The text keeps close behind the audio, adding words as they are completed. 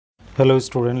Hello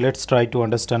student, let's try to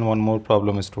understand one more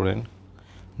problem student.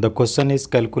 The question is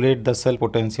calculate the cell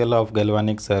potential of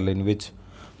galvanic cell in which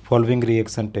following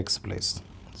reaction takes place.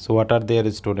 So what are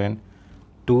there student?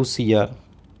 2Cr,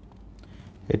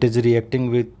 it is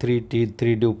reacting with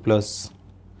 3T3 plus,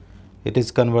 it is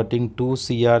converting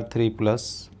 2Cr3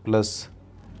 plus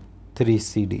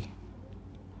 3Cd.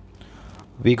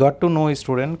 We got to know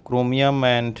student chromium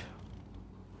and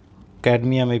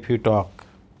cadmium if you talk.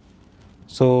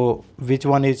 So which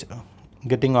one is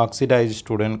getting oxidized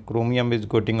student? Chromium is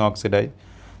getting oxidized.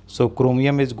 So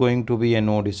chromium is going to be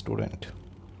anode student.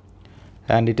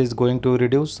 And it is going to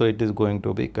reduce, so it is going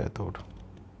to be cathode.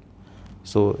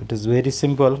 So it is very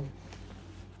simple.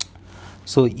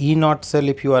 So E naught cell,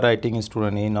 if you are writing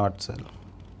student E naught cell.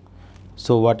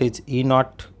 So what is E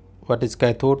naught? What is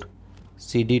cathode?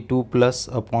 Cd2 plus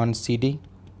upon Cd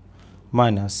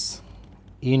minus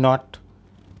E naught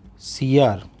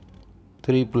Cr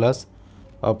 3 plus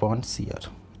upon Cr.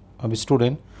 अब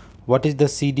student, what is the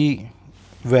CD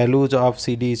values of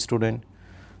CD student?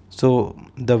 So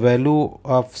the value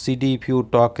of CD, if you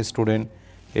talk student,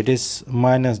 it is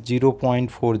minus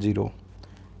 0.40.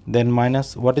 Then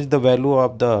minus, what is the value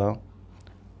of the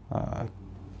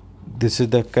this is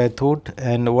the cathode,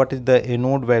 and what is the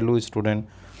anode value student?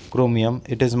 Chromium,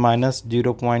 it is minus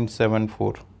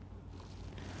 0.74.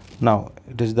 Now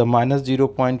it is the minus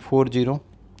 0.40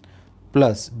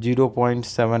 plus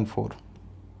 0.74.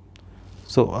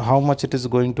 So how much it is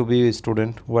going to be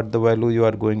student? What the value you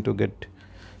are going to get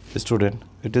student?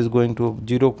 It is going to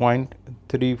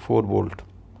 0.34 volt.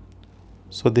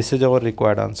 So this is our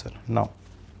required answer. Now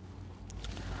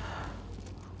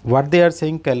what they are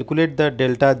saying, calculate the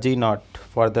delta G naught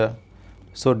for the,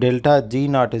 so delta G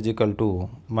naught is equal to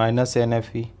minus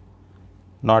NFE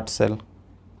naught cell.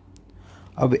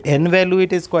 Ab N value,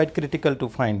 it is quite critical to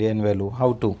find N value.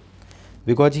 How to?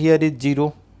 Because here is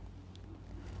 0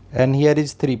 and here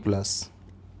is 3 plus.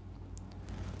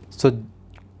 So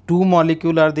 2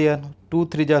 molecule are there, 2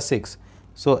 3 are 6.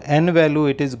 So N value,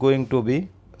 it is going to be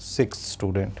 6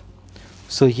 student.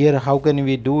 So here how can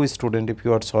we do student if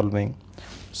you are solving?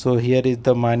 So here is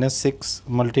the minus 6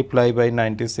 multiplied by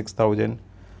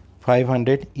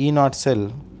 96,500. E naught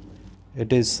cell,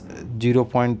 it is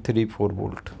 0.34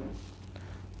 volt.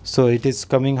 So it is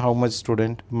coming how much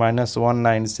student? Minus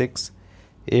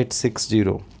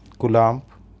 196,860 coulomb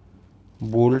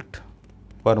volt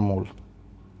per mole.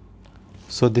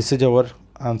 So this is our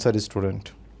answer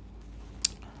student.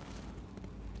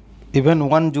 Even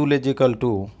 1 joule is equal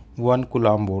to 1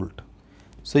 coulomb volt.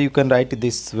 So you can write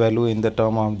this value in the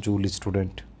term of joule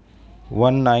student.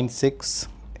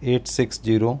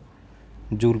 196,860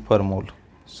 joule per mole.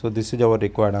 So this is our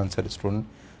required answer student.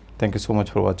 Thank you so much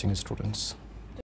for watching students.